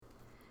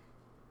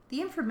The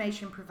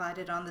information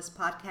provided on this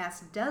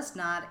podcast does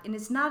not and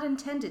is not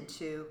intended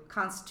to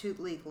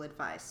constitute legal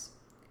advice.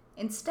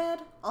 Instead,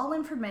 all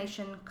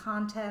information,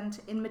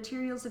 content, and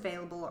materials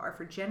available are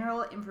for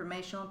general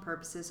informational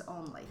purposes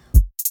only.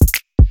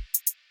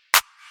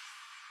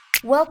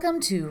 Welcome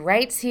to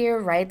Rights Here,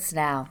 Rights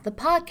Now, the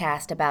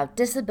podcast about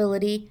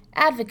disability,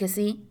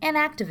 advocacy, and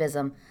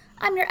activism.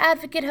 I'm your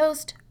advocate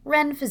host,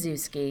 Ren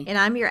Fizewski. And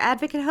I'm your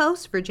advocate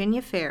host,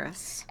 Virginia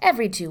Ferris.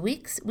 Every 2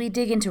 weeks, we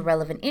dig into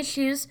relevant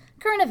issues,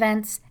 current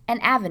events,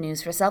 and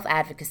avenues for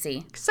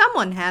self-advocacy.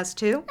 Someone has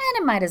to. And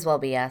it might as well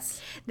be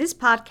us. This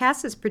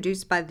podcast is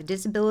produced by the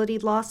Disability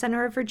Law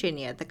Center of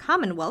Virginia, the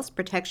Commonwealth's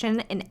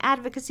protection and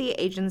advocacy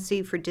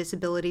agency for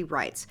disability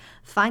rights.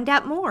 Find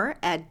out more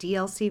at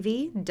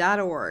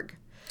dlcv.org.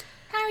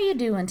 How are you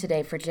doing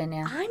today,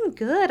 Virginia? I'm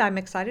good. I'm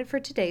excited for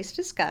today's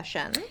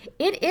discussion.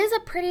 It is a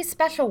pretty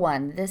special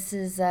one. This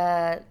is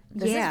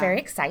very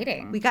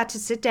exciting. We got to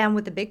sit down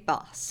with the big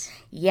boss.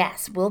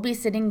 Yes, we'll be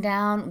sitting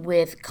down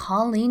with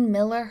Colleen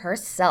Miller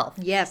herself.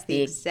 Yes,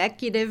 the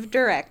executive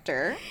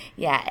director.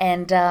 Yeah,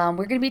 and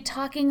we're going to be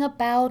talking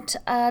about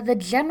the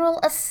General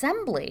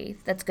Assembly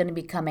that's going to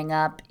be coming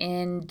up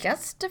in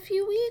just a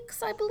few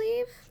weeks, I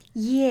believe.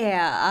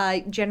 Yeah,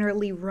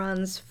 generally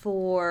runs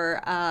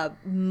for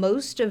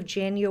most of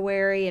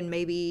January and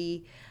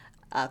maybe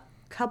a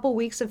couple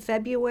weeks of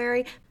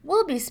February.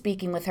 We'll be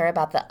speaking with her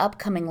about the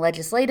upcoming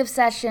legislative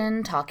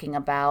session, talking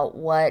about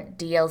what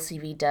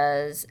DLCV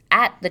does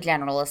at the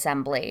General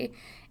Assembly,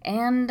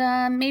 and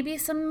maybe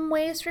some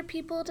ways for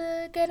people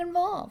to get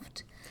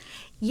involved.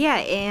 Yeah,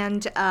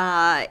 and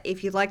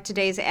if you like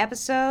today's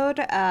episode,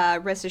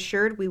 rest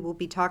assured we will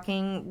be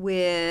talking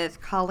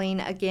with Colleen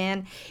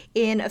again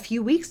in a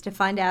few weeks to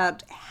find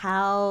out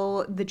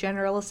how the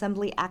General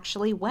Assembly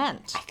actually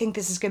went. I think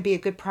this is going to be a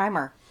good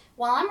primer.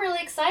 Well, I'm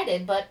really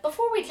excited, but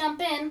before we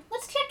jump in,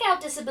 let's check out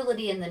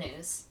disability in the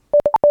news.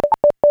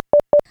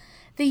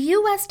 The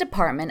U.S.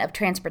 Department of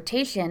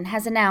Transportation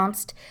has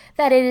announced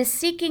that it is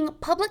seeking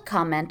public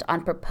comment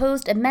on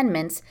proposed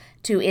amendments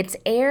to its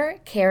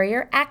Air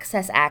Carrier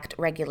Access Act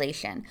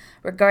regulation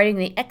regarding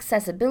the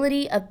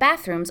accessibility of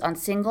bathrooms on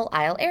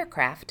single-aisle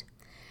aircraft.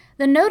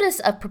 The Notice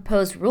of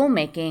Proposed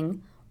Rulemaking,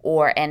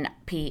 or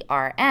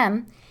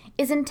NPRM,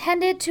 is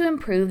intended to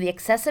improve the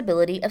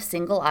accessibility of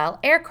single-aisle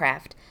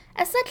aircraft,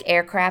 as such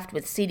aircraft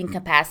with seating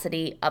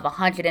capacity of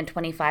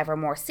 125 or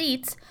more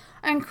seats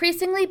are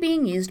increasingly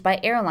being used by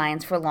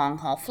airlines for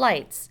long-haul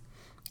flights.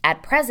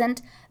 At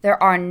present,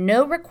 there are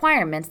no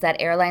requirements that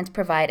airlines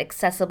provide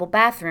accessible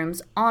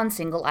bathrooms on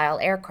single-aisle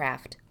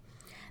aircraft.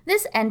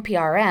 This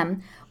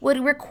NPRM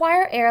would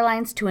require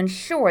airlines to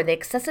ensure the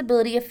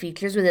accessibility of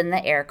features within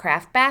the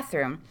aircraft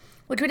bathroom,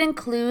 which would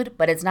include,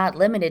 but is not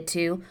limited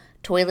to,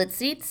 toilet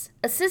seats,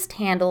 assist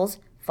handles,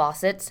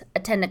 faucets,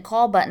 attendant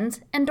call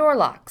buttons, and door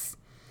locks.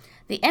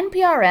 The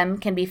NPRM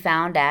can be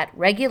found at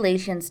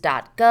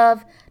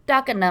regulations.gov,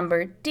 docket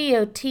number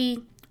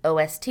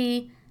DOT-OST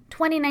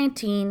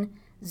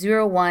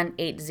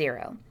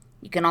 2019-0180.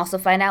 You can also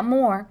find out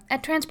more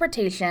at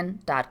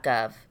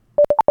transportation.gov.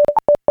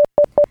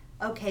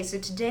 Okay, so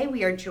today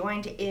we are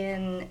joined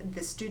in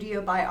the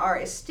studio by our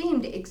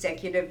esteemed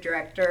executive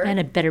director. And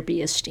it better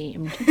be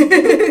esteemed.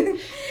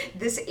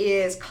 This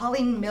is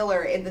Colleen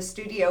Miller in the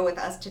studio with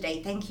us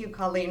today. Thank you,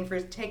 Colleen, for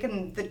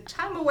taking the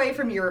time away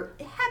from your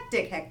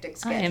hectic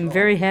schedule. I am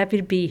very happy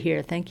to be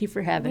here. Thank you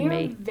for having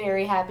me. We're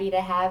very happy to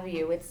have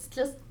you. It's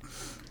just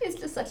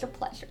such a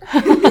pleasure.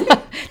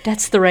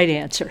 That's the right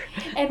answer.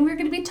 And we're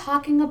going to be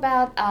talking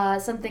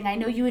about something I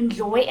know you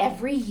enjoy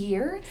every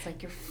year. It's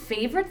like your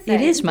favorite thing.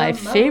 It is my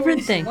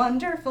favorite thing.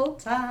 Wonderful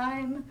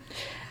time.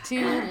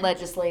 To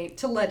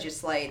legislate.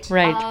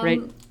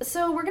 Right.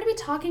 So we're going to be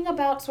talking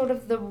about sort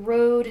of the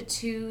road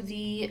to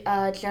the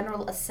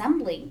General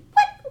Assembly.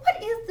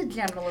 What is the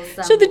General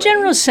Assembly? So the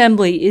General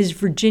Assembly is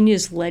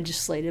Virginia's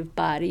legislative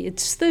body.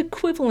 It's the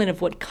equivalent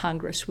of what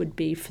Congress would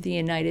be for the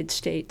United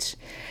States.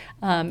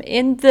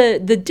 And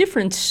the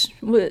difference,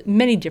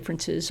 many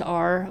differences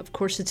are, of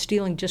course, it's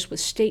dealing just with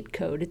state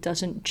code. It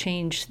doesn't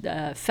change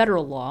the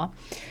federal law.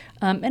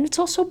 And it's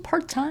also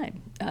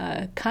part-time.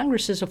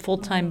 Congress is a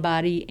full-time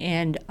body,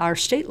 and our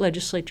state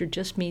legislature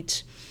just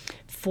meets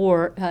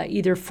for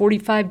either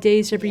 45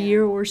 days every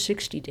year or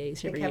 60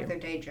 days every year. They kept their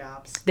day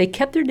jobs. They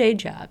kept their day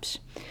jobs.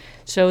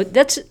 So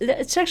that's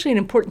actually an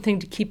important thing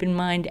to keep in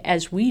mind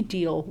as we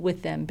deal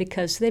with them,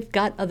 because they've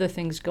got other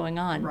things going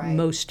on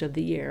most of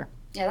the year.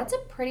 Yeah, that's a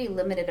pretty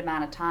limited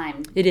amount of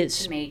time. It is.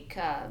 To make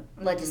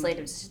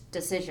legislative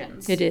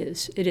decisions. It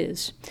is.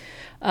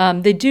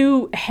 They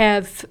do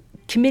have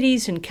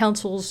committees and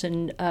councils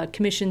and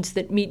commissions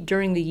that meet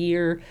during the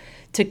year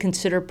to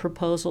consider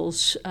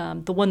proposals.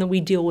 The one that we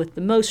deal with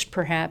the most,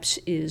 perhaps,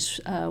 is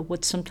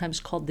what's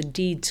sometimes called the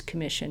Deeds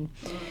Commission.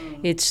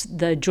 It's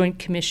the Joint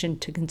Commission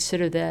to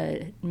consider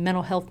the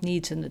mental health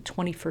needs in the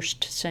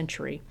 21st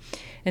century.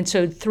 And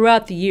so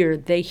throughout the year,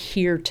 they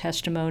hear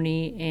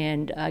testimony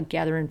and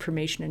gather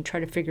information and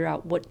try to figure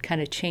out what kind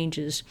of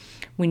changes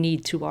we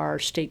need to our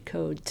state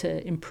code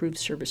to improve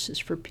services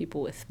for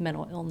people with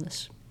mental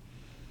illness.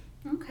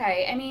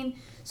 Okay. I mean,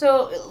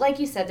 so like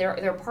you said,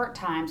 they're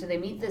part-time, so they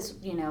meet this,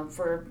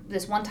 for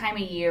this one time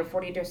a year,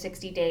 40 to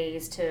 60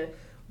 days to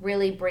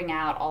really bring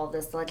out all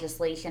this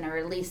legislation, or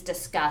at least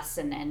discuss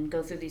and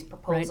go through these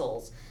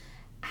proposals.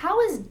 Right.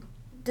 How is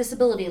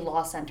Disability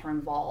Law Center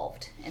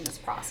involved in this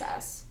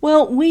process?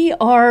 Well, we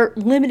are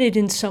limited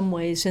in some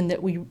ways in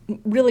that we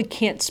really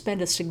can't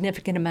spend a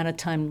significant amount of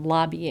time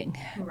lobbying.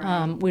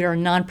 Right. We are a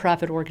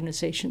nonprofit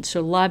organization,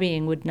 so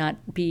lobbying would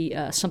not be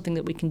something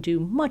that we can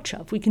do much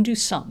of. We can do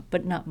some,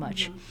 but not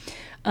much.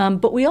 Mm-hmm.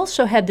 But we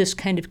also have this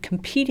kind of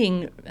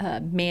competing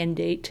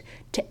mandate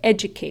to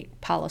educate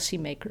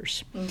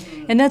policymakers.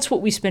 Mm-hmm. And that's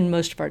what we spend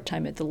most of our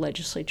time at the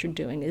legislature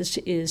doing,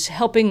 is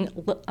helping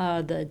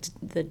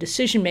the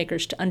decision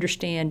makers to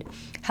understand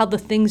how the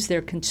things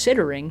they're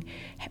considering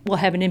will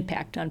have an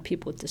impact on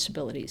people with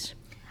disabilities.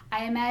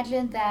 I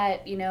imagine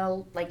that,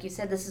 like you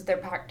said, this is their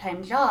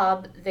part-time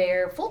job.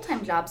 Their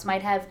full-time jobs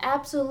might have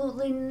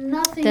absolutely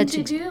nothing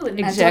to do with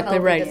exactly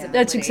right. Disability.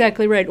 That's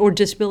exactly right, or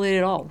disability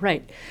at all,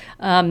 right.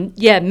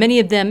 Many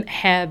of them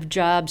have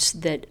jobs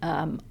that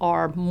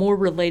are more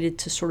related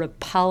to sort of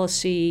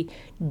policy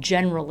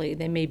generally.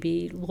 They may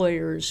be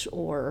lawyers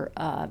or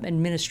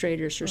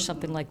administrators or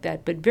something like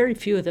that, but very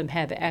few of them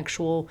have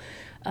actual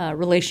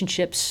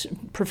relationships,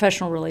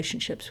 professional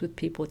relationships with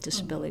people with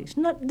disabilities.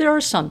 There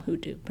are some who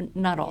do, but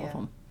not all of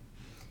them.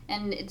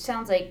 And it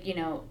sounds like,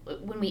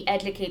 when we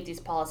educate these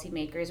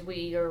policymakers,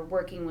 we are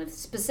working with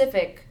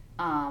specific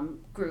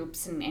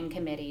groups and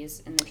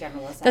committees in the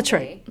General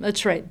Assembly.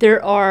 That's right.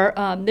 There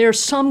are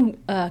some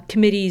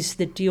committees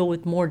that deal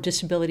with more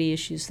disability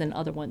issues than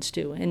other ones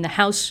do. In the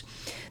House,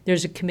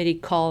 there's a committee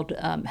called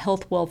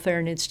Health, Welfare,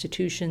 and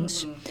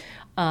Institutions.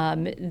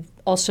 Mm-hmm.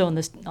 Also on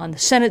the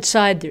Senate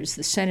side, there's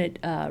the Senate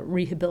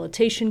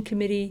Rehabilitation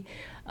Committee,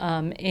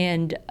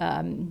 and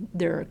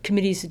there are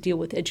committees that deal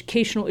with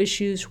educational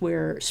issues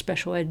where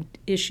special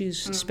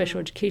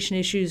education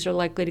issues are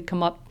likely to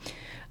come up.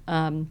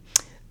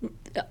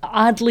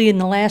 Oddly, in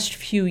the last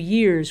few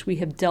years, we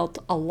have dealt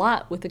a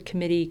lot with a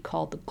committee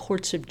called the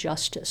Courts of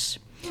Justice,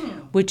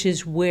 which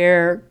is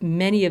where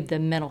many of the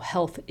mental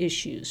health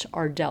issues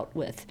are dealt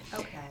with.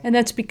 Okay. And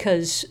that's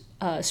because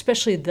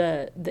especially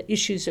the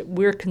issues that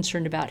we're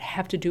concerned about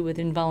have to do with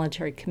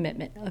involuntary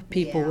commitment of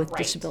people with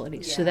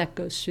disabilities. Yeah. So that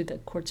goes through the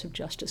Courts of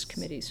Justice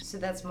committees. So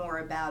that's more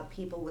about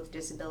people with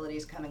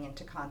disabilities coming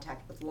into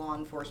contact with law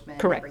enforcement.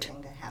 Correct. And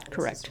everything that happens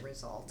Correct. as a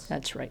result.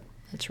 That's right.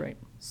 That's right.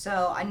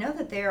 So I know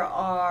that there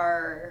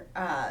are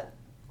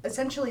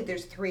essentially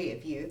there's three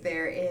of you.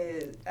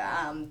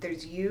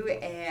 There's you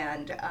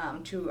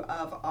and two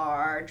of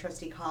our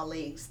trustee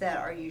colleagues that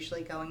are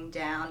usually going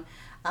down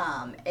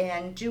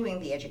and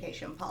doing the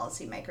education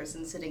policymakers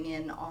and sitting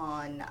in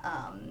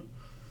on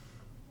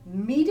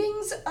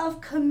meetings of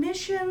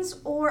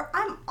commissions, or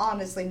I'm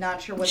honestly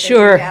not sure what they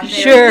do down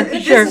there.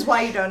 This is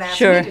why you don't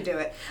ask me to do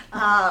it.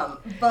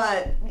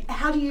 But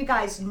how do you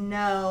guys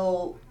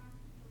know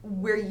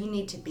where you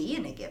need to be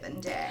in a given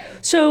day?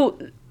 So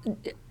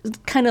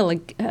kind of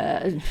like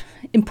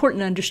important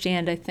to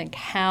understand, I think,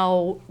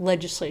 how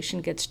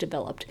legislation gets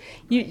developed.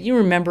 You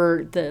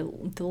remember the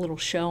little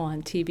show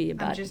on TV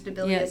about... I'm just a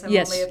bill, yes, I'm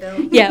only a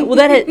bill. Yeah, well,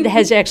 that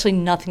has actually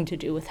nothing to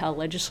do with how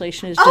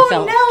legislation is developed.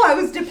 Oh, no, I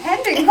was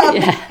depending on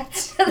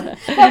that.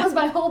 That was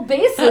my whole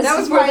basis. That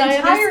was my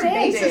entire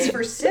basis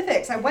for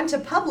civics. I went to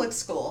public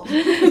school.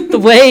 The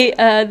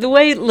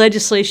way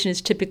legislation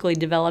is typically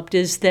developed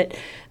is that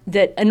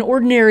an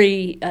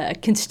ordinary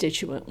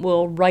constituent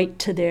will write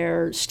to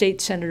their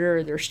state senator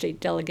or their state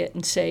delegate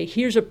and say,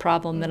 here's a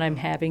problem that I'm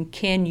having,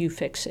 can you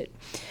fix it?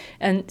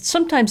 And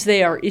sometimes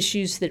they are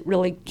issues that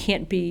really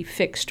can't be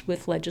fixed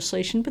with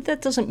legislation, but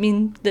that doesn't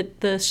mean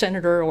that the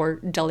senator or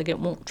delegate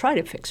won't try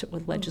to fix it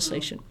with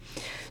legislation.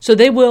 Mm-hmm. So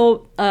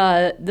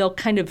they'll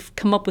kind of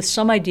come up with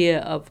some idea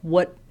of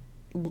what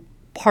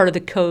part of the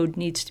code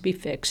needs to be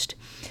fixed.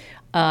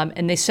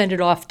 And they send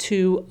it off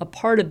to a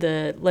part of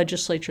the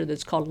legislature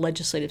that's called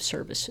legislative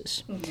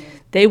services. Mm-hmm.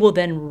 They will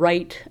then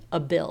write a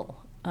bill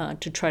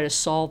to try to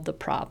solve the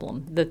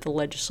problem that the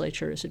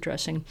legislature is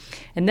addressing.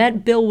 And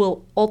that bill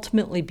will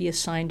ultimately be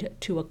assigned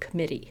to a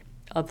committee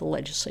of the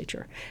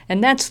legislature.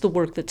 And that's the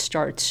work that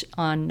starts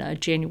on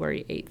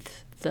January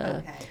 8th,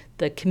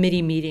 the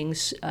committee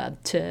meetings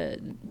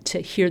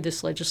to hear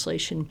this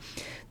legislation.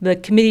 The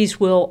committees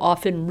will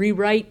often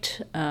rewrite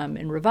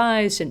and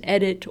revise and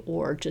edit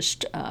or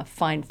just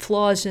find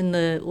flaws in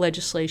the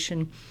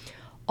legislation.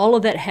 All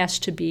of that has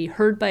to be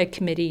heard by a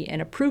committee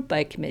and approved by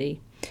a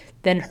committee,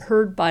 then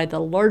heard by the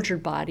larger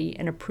body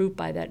and approved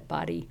by that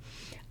body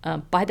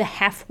by the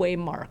halfway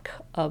mark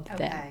of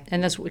that.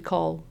 And that's what we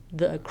call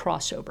the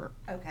crossover.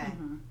 Okay.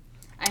 Mm-hmm.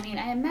 I mean,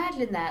 I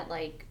imagine that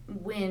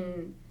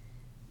when...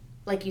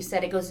 like you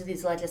said, it goes to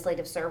these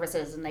legislative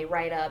services and they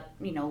write up,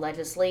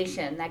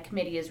 legislation. That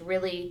committee is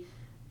really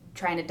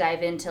trying to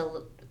dive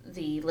into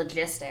the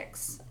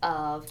logistics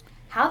of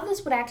how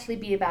this would actually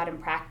be about in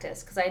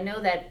practice. Because I know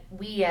that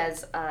we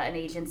as an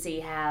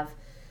agency have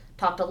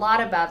talked a lot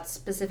about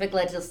specific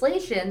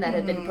legislation that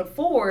had been put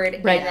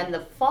forward, Right. and then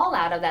the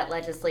fallout of that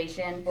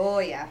legislation Oh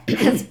yeah.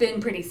 has been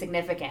pretty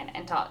significant.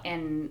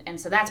 And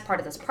so that's part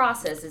of this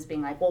process, is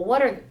being like, well,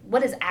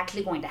 what is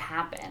actually going to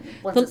happen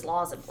once this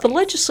law is in place? The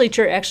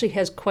legislature actually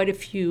has quite a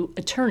few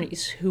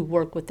attorneys who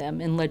work with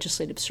them in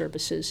legislative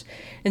services.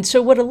 And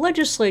so what a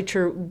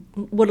legislator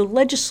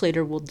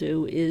will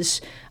do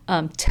is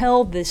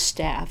tell this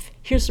staff,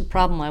 here's the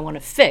problem I want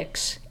to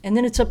fix. And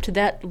then it's up to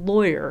that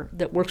lawyer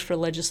that works for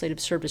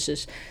legislative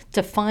services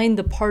to find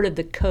the part of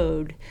the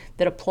code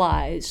that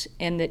applies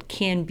and that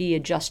can be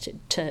adjusted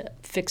to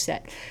fix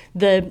that.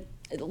 The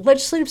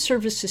legislative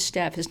services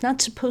staff is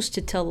not supposed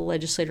to tell the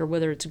legislator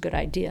whether it's a good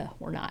idea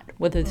or not,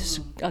 whether this is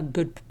a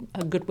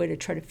good way to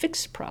try to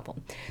fix the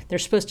problem. They're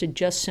supposed to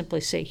just simply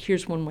say,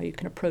 here's one way you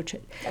can approach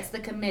it. That's the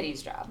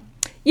committee's job.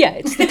 Yeah,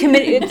 it's the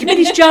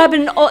committee's job,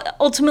 and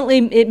ultimately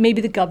it may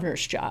be the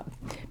governor's job,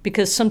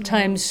 because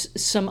sometimes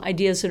some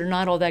ideas that are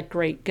not all that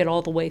great get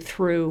all the way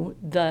through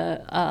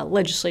the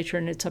legislature,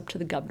 and it's up to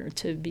the governor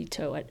to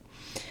veto it.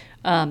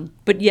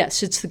 But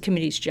yes, it's the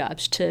committee's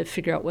jobs to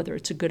figure out whether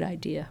it's a good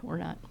idea or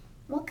not.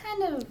 What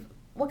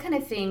kind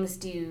of things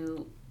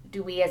do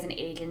we as an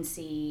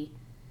agency?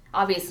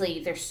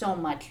 Obviously, there's so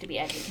much to be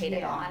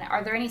educated on.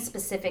 Are there any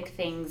specific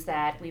things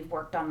that we've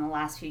worked on in the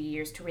last few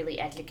years to really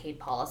educate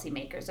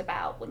policymakers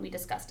about when we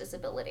discuss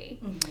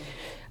disability?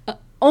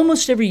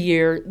 Almost every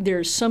year,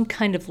 there's some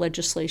kind of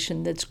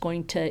legislation that's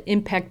going to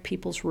impact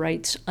people's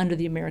rights under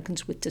the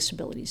Americans with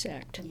Disabilities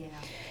Act. Yeah.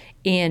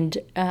 And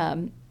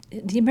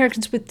the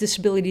Americans with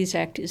Disabilities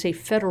Act is a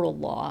federal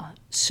law,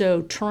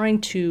 so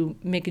trying to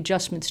make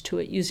adjustments to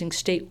it using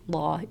state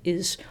law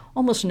is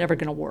almost never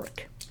going to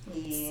work.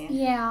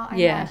 Yeah, I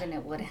imagine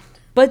it wouldn't.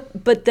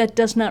 But that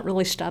does not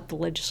really stop the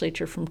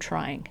legislature from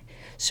trying.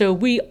 So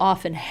we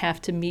often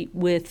have to meet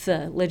with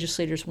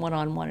legislators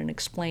one-on-one and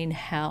explain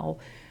how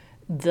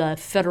the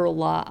federal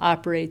law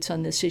operates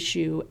on this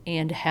issue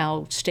and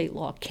how state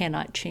law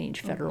cannot change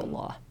federal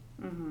law.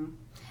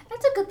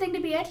 That's a good thing to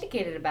be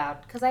educated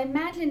about, because I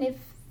imagine if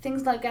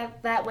things like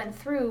that went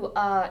through,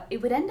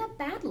 it would end up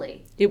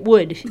badly. It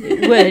would.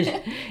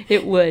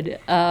 It would.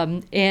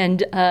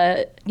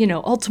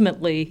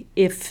 Ultimately,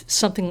 if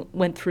something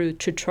went through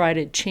to try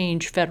to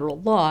change federal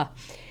law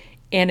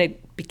and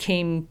it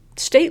became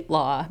state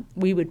law,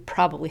 we would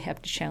probably have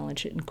to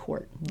challenge it in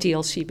court.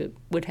 DLC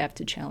would have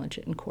to challenge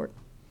it in court.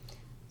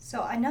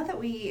 So I know that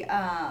we,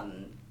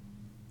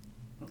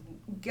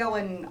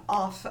 going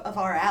off of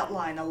our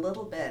outline a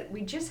little bit,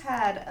 we just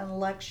had an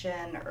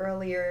election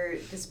earlier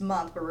this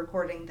month. We're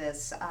recording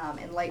this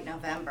in late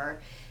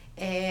November,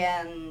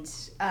 and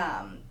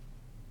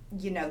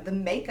the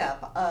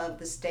makeup of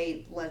the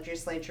state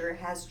legislature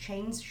has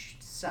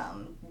changed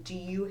some. Do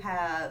you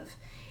have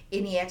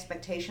any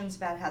expectations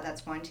about how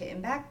that's going to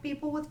impact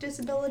people with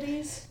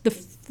disabilities?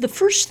 The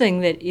first thing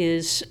that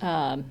is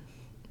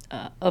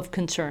of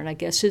concern, I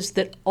guess, is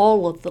that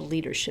all of the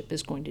leadership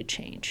is going to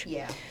change.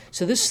 Yeah.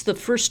 So this is the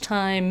first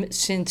time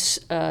since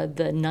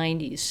the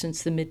 90s,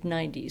 since the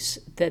mid-90s,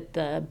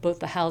 that both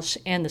the House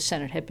and the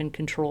Senate have been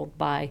controlled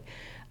by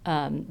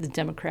the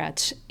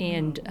Democrats.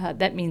 And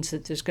that means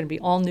that there's going to be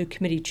all new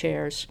committee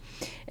chairs.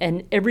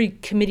 And every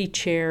committee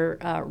chair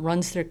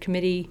runs their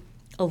committee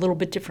a little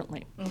bit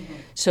differently.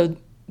 So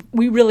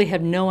we really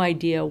have no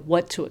idea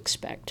what to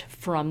expect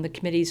from the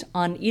committees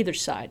on either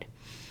side.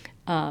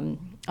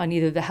 On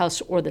either the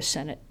House or the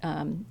Senate.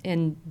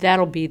 And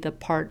that'll be the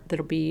part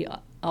that'll be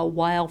a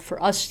while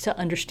for us to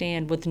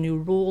understand what the new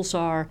rules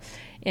are.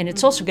 And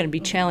it's also going to be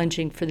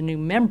challenging for the new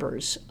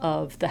members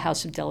of the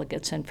House of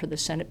Delegates and for the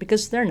Senate,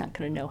 because they're not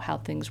going to know how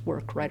things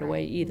work right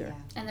away either.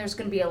 Yeah. And there's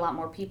going to be a lot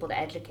more people to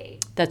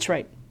educate. That's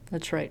right.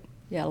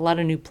 Yeah, a lot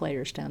of new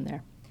players down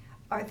there.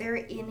 Are there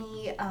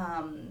any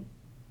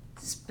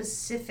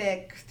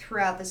specific,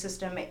 throughout the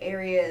system,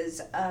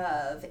 areas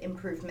of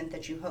improvement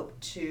that you hope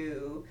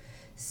to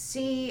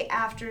see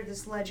after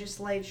this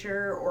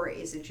legislature, or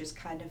is it just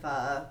kind of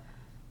a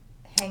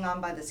hang on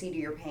by the seat of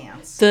your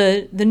pants?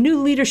 The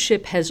new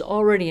leadership has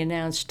already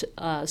announced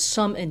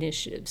some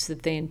initiatives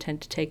that they intend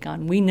to take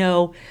on. We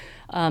know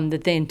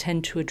that they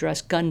intend to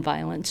address gun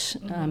violence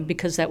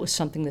because that was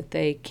something that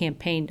they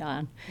campaigned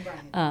on.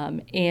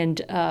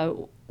 Right.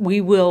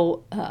 We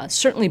will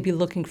certainly be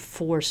looking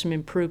for some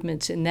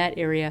improvements in that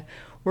area.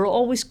 We're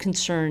always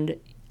concerned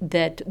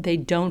that they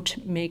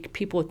don't make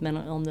people with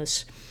mental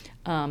illness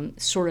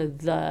sort of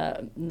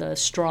the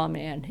straw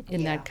man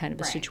in that kind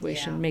of a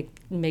situation.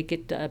 Make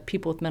it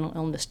people with mental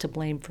illness to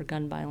blame for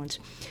gun violence.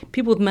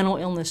 People with mental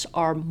illness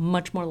are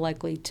much more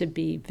likely to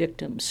be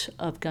victims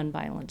of gun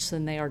violence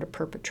than they are to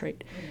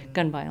perpetrate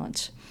gun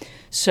violence.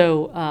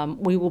 So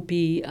we will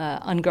be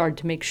on guard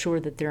to make sure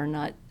that there are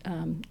not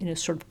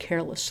sort of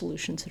careless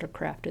solutions that are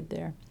crafted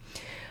there.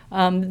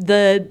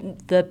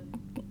 The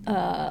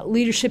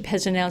leadership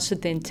has announced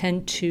that they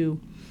intend to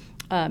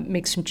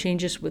make some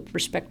changes with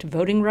respect to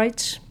voting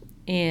rights,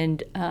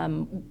 and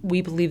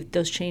we believe that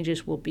those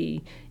changes will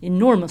be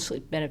enormously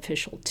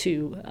beneficial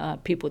to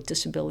people with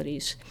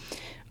disabilities.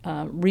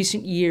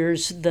 recent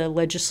years, the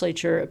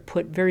legislature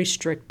put very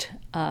strict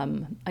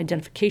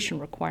identification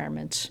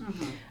requirements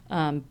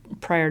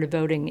prior to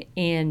voting,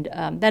 and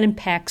that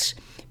impacts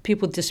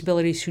people with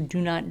disabilities who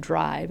do not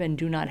drive and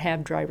do not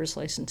have driver's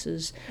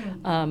licenses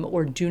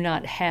or do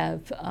not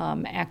have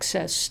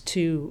access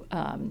to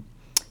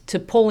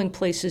polling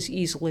places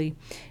easily,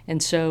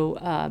 and so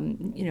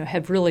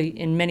have really,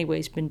 in many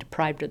ways, been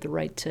deprived of the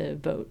right to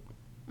vote.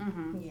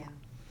 Yeah.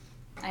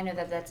 I know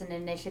that that's an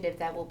initiative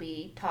that we'll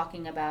be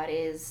talking about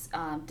is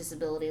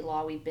disability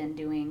law. We've been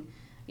doing,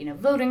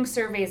 voting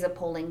surveys at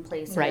polling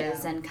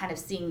places and kind of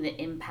seeing the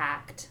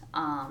impact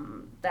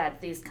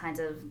that these kinds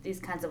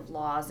of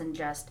laws and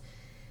just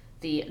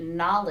the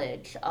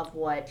knowledge of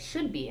what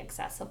should be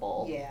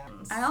accessible. Yeah.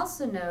 I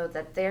also know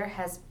that there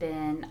has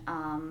been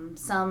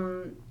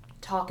some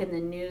talk in the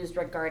news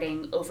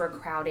regarding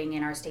overcrowding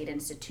in our state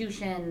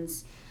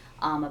institutions,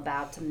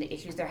 about some of the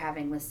issues they're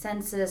having with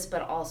census,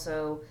 but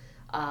also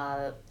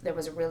there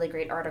was a really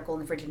great article in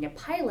the Virginia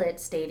Pilot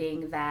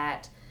stating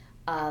that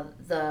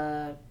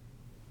the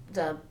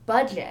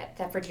budget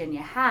that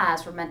Virginia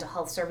has for mental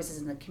health services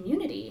in the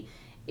community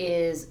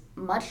is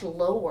much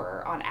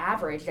lower on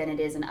average than it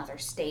is in other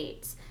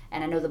states.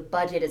 And I know the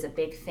budget is a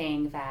big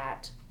thing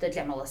that the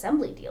General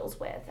Assembly deals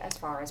with as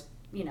far as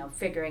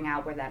figuring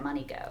out where that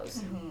money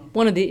goes.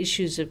 One of the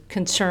issues of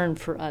concern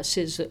for us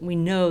is that we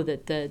know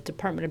that the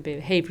Department of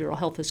Behavioral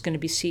Health is going to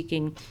be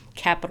seeking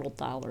capital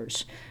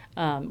dollars,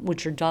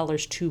 which are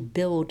dollars to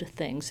build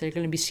things. They're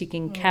going to be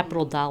seeking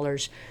capital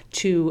dollars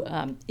to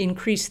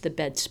increase the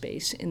bed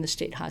space in the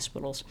state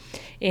hospitals.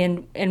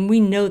 And we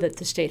know that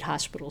the state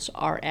hospitals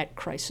are at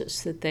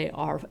crisis, that they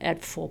are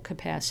at full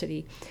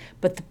capacity.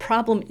 But the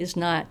problem is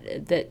not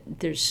that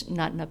there's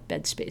not enough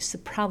bed space. The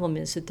problem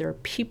is that there are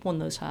people in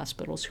those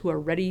hospitals who are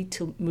ready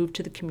to move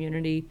to the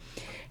community,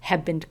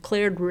 have been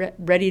declared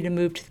ready to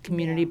move to the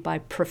community by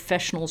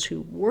professionals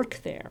who work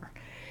there.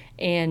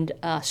 And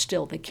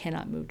still, they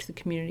cannot move to the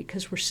community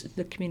because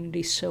the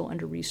community is so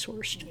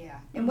under-resourced. Yeah,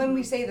 and when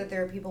we say that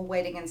there are people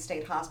waiting in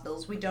state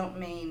hospitals, we don't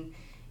mean,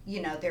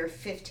 there are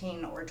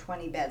 15 or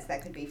 20 beds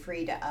that could be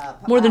freed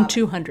up. More than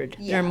 200.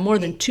 Yeah. There are more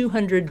than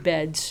 200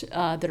 beds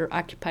that are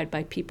occupied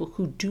by people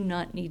who do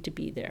not need to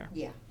be there.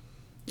 Yeah.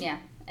 Yeah,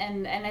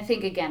 and I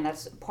think, again,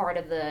 that's part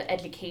of the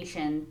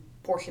education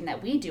portion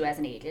that we do as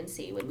an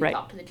agency when we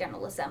talk to the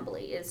General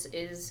Assembly is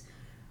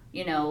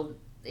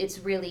it's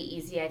really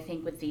easy, I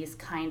think, with these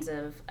kinds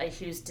of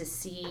issues to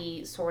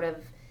see sort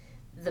of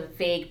the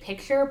vague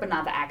picture, but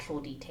not the actual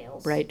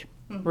details. Right.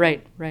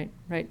 Right.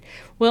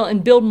 Well,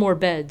 and build more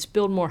beds,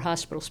 build more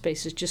hospital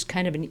spaces, just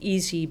kind of an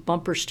easy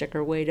bumper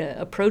sticker way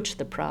to approach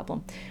the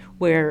problem,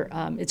 where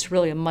it's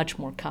really a much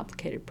more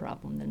complicated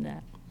problem than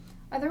that.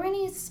 Are there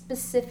any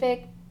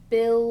specific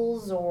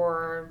bills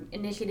or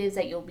initiatives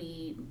that you'll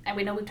be, and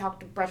we know we've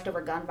brushed over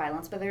gun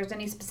violence, but there's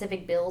any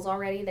specific bills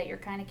already that you're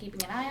kind of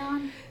keeping an eye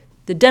on?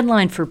 The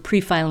deadline for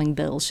pre-filing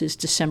bills is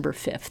December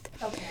 5th.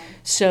 Okay.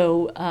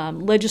 So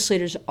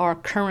legislators are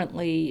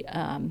currently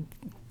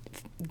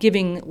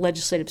giving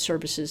legislative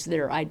services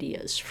their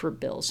ideas for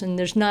bills, and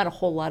there's not a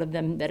whole lot of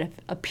them that have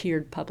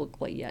appeared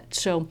publicly yet.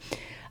 So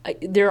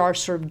there are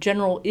sort of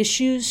general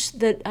issues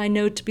that I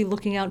know to be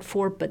looking out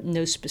for, but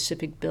no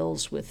specific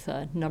bills with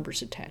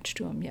numbers attached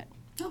to them yet.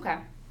 Okay.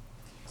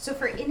 So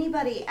for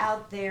anybody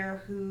out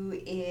there who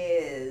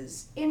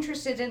is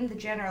interested in the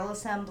General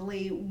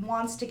Assembly,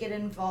 wants to get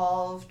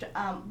involved,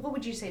 what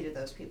would you say to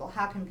those people?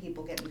 How can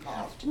people get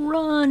involved?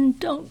 Run,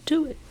 don't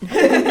do it.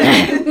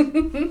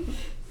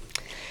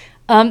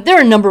 There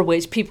are a number of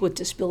ways people with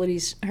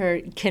disabilities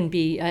can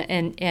be,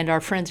 and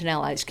our friends and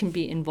allies can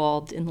be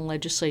involved in the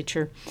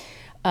legislature.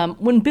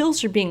 When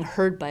bills are being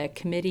heard by a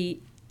committee,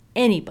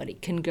 anybody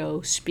can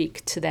go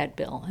speak to that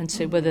bill and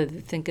say whether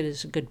they think it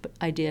is a good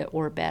idea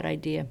or a bad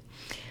idea.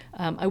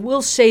 I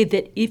will say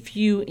that if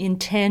you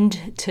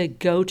intend to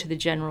go to the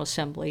General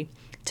Assembly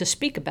to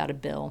speak about a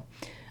bill,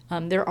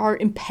 there are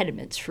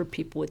impediments for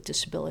people with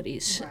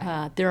disabilities.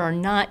 Right. There are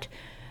not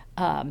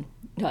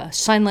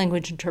sign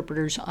language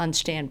interpreters on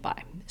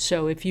standby.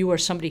 So if you are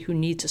somebody who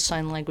needs a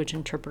sign language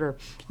interpreter,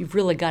 you've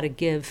really got to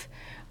give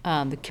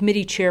the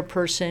committee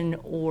chairperson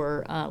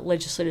or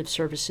legislative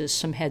services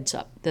some heads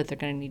up that they're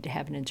going to need to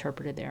have an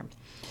interpreter there.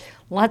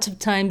 Lots of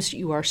times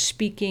you are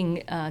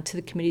speaking to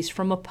the committees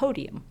from a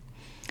podium.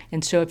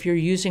 And so if you're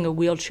using a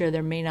wheelchair,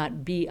 there may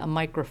not be a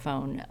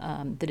microphone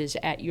that is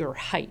at your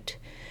height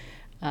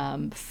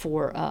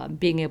for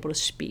being able to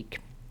speak.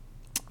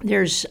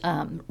 There's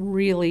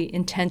really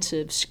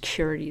intensive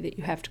security that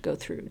you have to go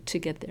through to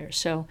get there.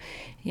 So,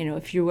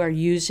 if you are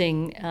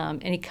using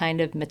any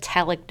kind of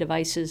metallic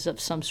devices of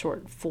some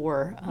sort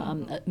for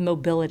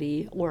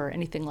mobility or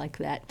anything like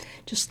that,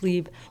 just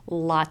leave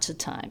lots of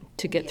time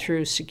to get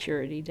through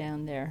security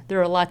down there.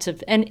 There are lots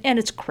of, and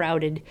it's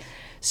crowded.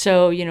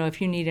 So,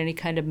 if you need any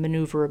kind of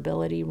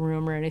maneuverability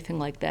room or anything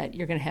like that,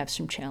 you're going to have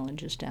some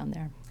challenges down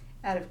there.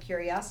 Out of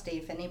curiosity,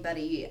 if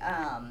anybody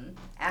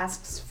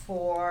asks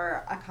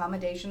for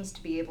accommodations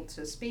to be able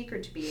to speak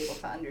or to be able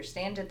to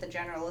understand at the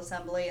General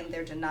Assembly and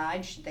they're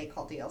denied, should they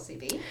call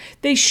DLCV?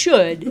 They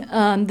should.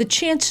 The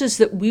chances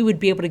that we would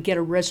be able to get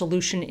a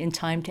resolution in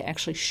time to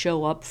actually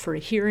show up for a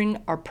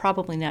hearing are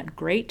probably not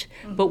great,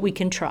 but we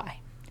can try.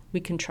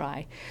 We can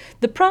try.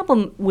 The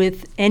problem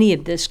with any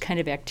of this kind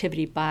of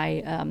activity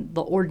by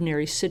the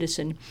ordinary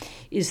citizen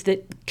is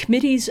that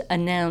committees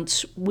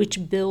announce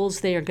which bills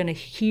they are going to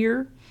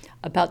hear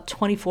about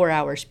 24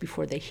 hours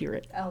before they hear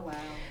it. Oh, wow.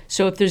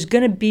 So if there's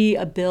going to be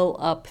a bill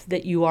up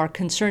that you are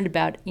concerned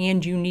about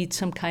and you need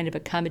some kind of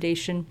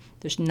accommodation,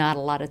 there's not a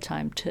lot of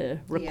time to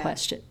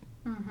request it.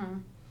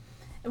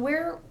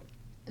 Where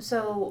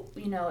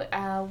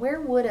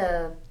would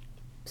a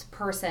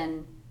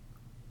person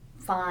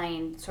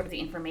find sort of the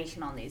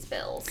information on these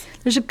bills?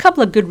 There's a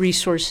couple of good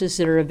resources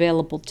that are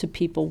available to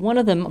people. One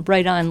of them,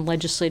 right on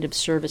Legislative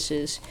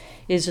Services,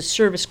 is a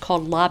service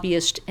called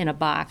Lobbyist in a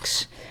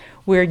Box,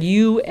 where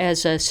you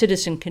as a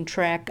citizen can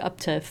track up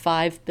to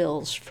 5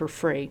 bills for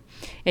free.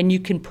 And you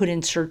can put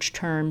in search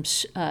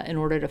terms in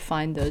order to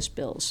find those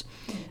bills.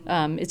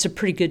 It's a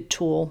pretty good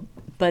tool,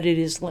 but it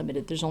is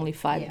limited. There's only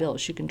 5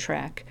 bills you can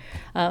track.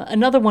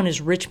 Another one is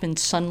Richmond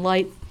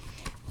Sunlight.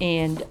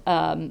 And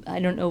I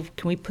don't know,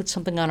 can we put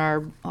something on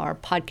our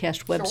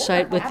podcast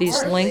website with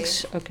these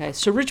links? Okay,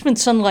 so Richmond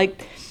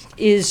Sunlight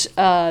is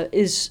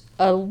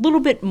a little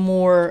bit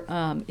more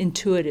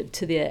intuitive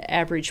to the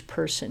average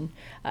person.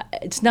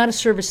 It's not a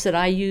service that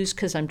I use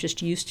because I'm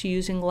just used to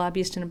using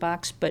Lobbyist in a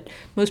Box, but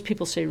most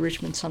people say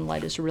Richmond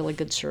Sunlight is a really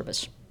good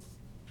service.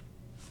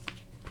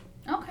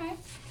 Okay.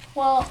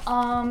 Well,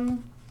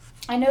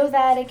 I know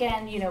that,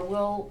 again,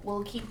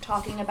 we'll keep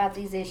talking about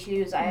these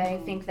issues. I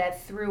think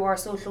that through our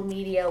social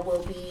media,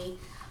 we'll be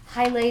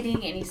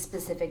highlighting any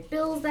specific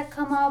bills that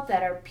come up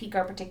that pique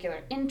our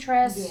particular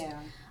interest. Yeah.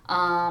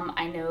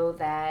 I know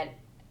that,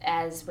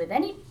 as with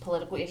any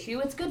political issue,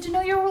 it's good to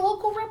know your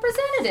local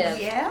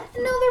representative. Yeah.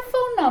 And know their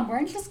phone number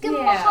and just give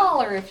them a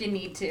holler if you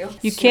need to.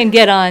 You can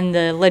get on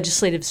the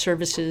Legislative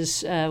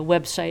Services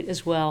website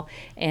as well,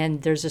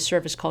 and there's a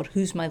service called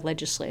Who's My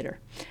Legislator?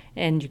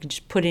 And you can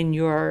just put in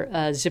your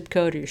zip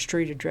code or your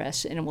street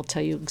address, and it will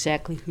tell you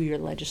exactly who your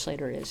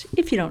legislator is,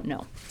 if you don't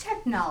know.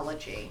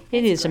 Technology.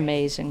 It is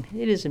amazing.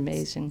 It is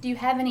amazing. Do you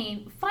have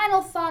any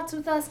final thoughts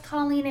with us,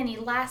 Colleen? Any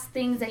last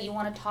things that you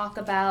want to talk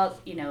about?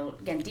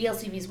 Again,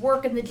 DLCV's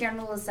work in the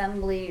General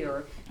Assembly,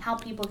 or how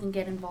people can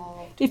get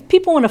involved? If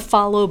people want to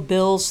follow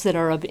bills that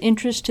are of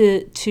interest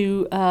to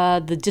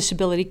the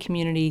disability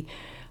community,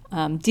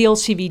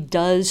 DLCV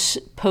does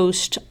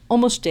post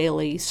almost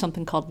daily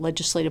something called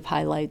Legislative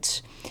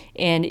Highlights,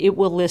 and it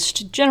will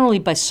list, generally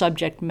by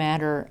subject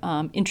matter,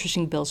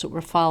 interesting bills that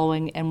we're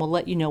following, and will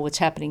let you know what's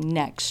happening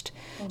next,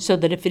 so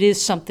that if it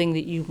is something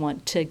that you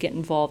want to get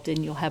involved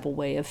in, you'll have a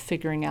way of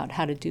figuring out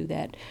how to do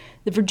that.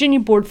 The Virginia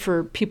Board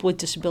for People with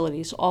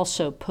Disabilities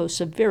also posts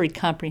a very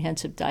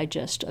comprehensive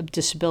digest of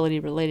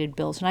disability-related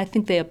bills, and I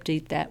think they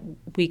update that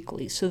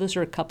weekly, so those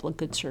are a couple of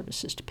good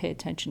services to pay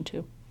attention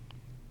to.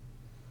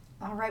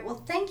 All right.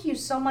 Well, thank you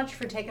so much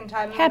for taking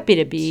time. Happy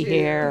to be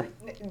here.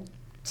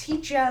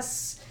 Teach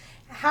us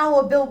how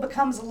a bill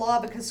becomes a law,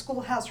 because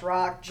Schoolhouse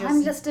Rock just...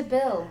 I'm just a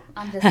bill.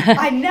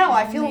 I know.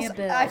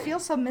 I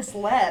feel so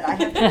misled. I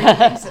have to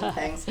rethink some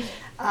things.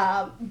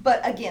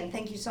 But again,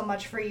 thank you so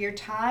much for your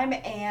time,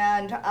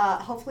 and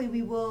hopefully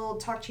we will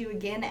talk to you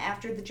again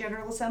after the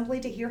General Assembly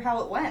to hear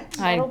how it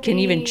went. I can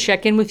even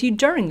check in with you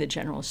during the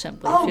General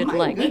Assembly if you'd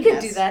like. We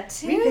could do that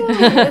too. We could do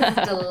that.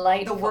 This is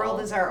delightful. The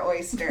world is our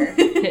oyster.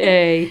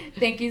 Hey.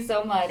 Thank you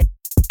so much.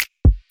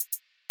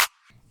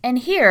 And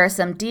here are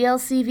some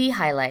DLCV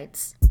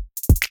highlights.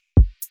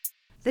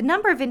 The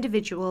number of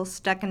individuals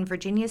stuck in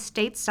Virginia's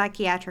state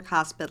psychiatric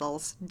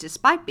hospitals,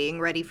 despite being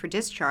ready for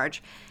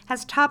discharge,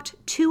 has topped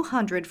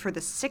 200 for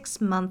the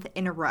 6th month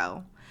in a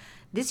row.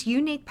 This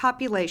unique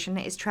population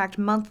is tracked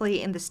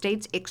monthly in the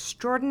state's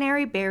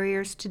Extraordinary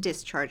Barriers to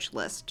Discharge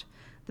list.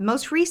 The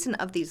most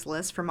recent of these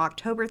lists, from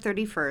October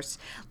 31st,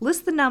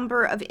 lists the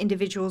number of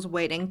individuals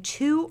waiting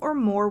 2 or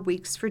more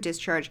weeks for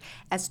discharge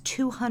as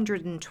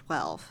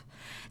 212.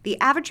 The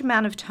average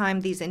amount of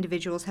time these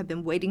individuals have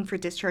been waiting for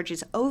discharge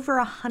is over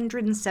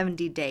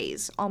 170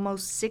 days,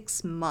 almost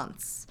 6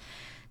 months.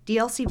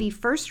 DLCV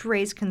first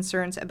raised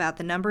concerns about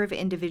the number of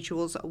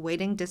individuals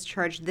awaiting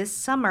discharge this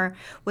summer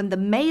when the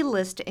May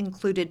list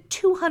included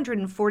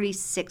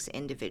 246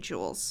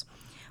 individuals.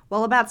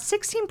 While about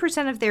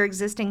 16% of their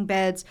existing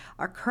beds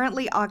are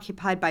currently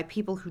occupied by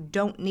people who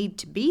don't need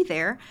to be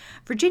there,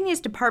 Virginia's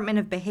Department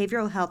of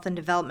Behavioral Health and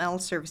Developmental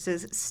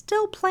Services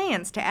still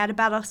plans to add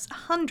about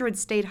 100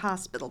 state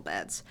hospital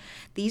beds.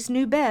 These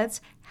new beds,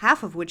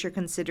 half of which are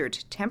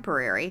considered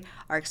temporary,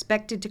 are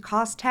expected to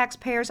cost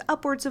taxpayers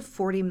upwards of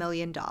 $40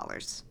 million.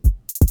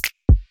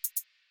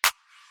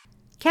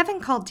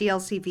 Kevin called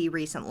DLCV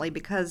recently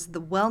because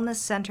the wellness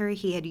center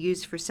he had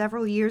used for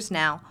several years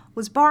now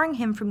was barring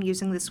him from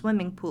using the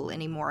swimming pool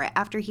anymore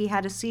after he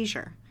had a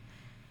seizure.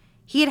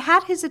 He had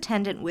had his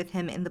attendant with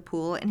him in the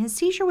pool, and his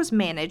seizure was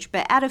managed,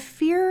 but out of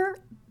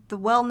fear the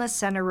wellness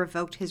center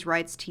revoked his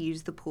rights to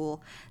use the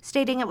pool,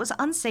 stating it was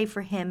unsafe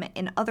for him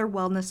and other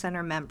wellness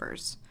center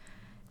members.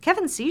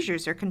 Kevin's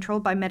seizures are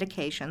controlled by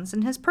medications,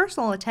 and his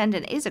personal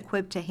attendant is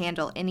equipped to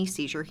handle any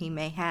seizure he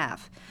may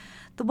have.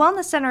 The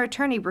wellness center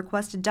attorney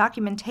requested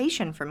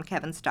documentation from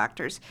Kevin's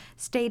doctors,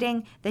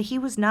 stating that he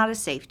was not a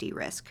safety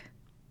risk.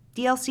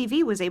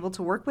 DLCV was able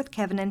to work with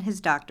Kevin and his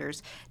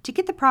doctors to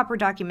get the proper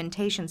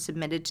documentation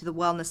submitted to the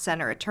wellness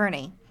center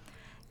attorney.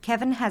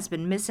 Kevin has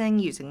been missing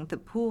using the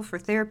pool for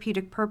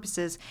therapeutic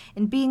purposes,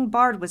 and being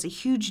barred was a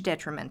huge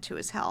detriment to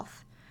his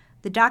health.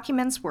 The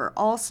documents were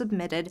all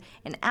submitted,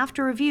 and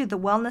after review, the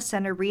wellness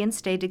center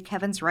reinstated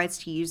Kevin's rights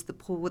to use the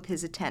pool with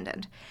his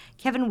attendant.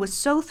 Kevin was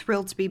so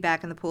thrilled to be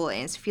back in the pool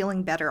and is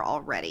feeling better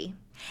already.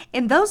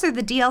 And those are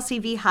the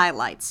DLCV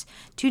highlights.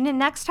 Tune in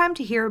next time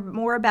to hear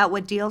more about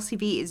what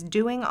DLCV is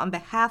doing on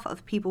behalf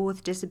of people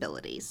with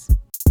disabilities.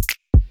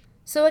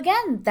 So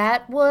again,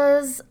 that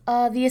was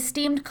the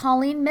esteemed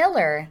Colleen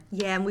Miller.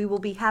 Yeah, and we will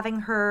be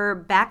having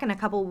her back in a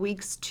couple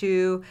weeks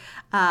to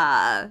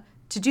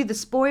do the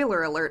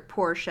spoiler alert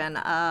portion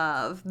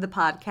of the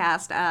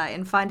podcast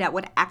and find out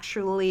what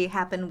actually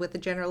happened with the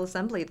General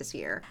Assembly this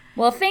year.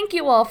 Well, thank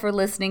you all for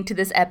listening to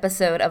this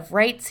episode of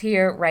Rights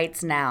Here,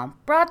 Rights Now,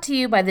 brought to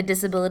you by the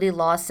Disability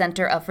Law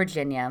Center of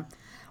Virginia.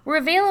 We're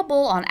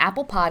available on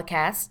Apple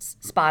Podcasts,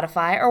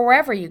 Spotify, or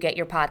wherever you get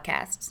your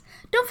podcasts.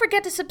 Don't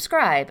forget to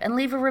subscribe and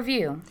leave a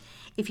review.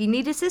 If you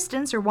need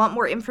assistance or want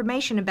more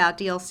information about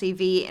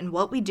DLCV and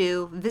what we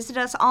do, visit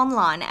us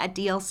online at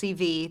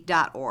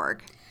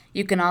dlcv.org.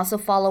 You can also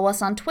follow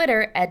us on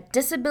Twitter at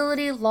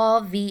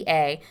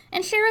DisabilityLawVA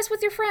and share us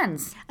with your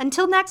friends.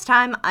 Until next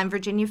time, I'm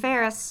Virginia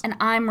Ferris. And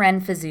I'm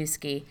Ren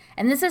Fizewski.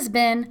 And this has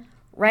been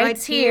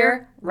Rights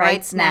Here,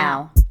 Rights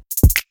Now.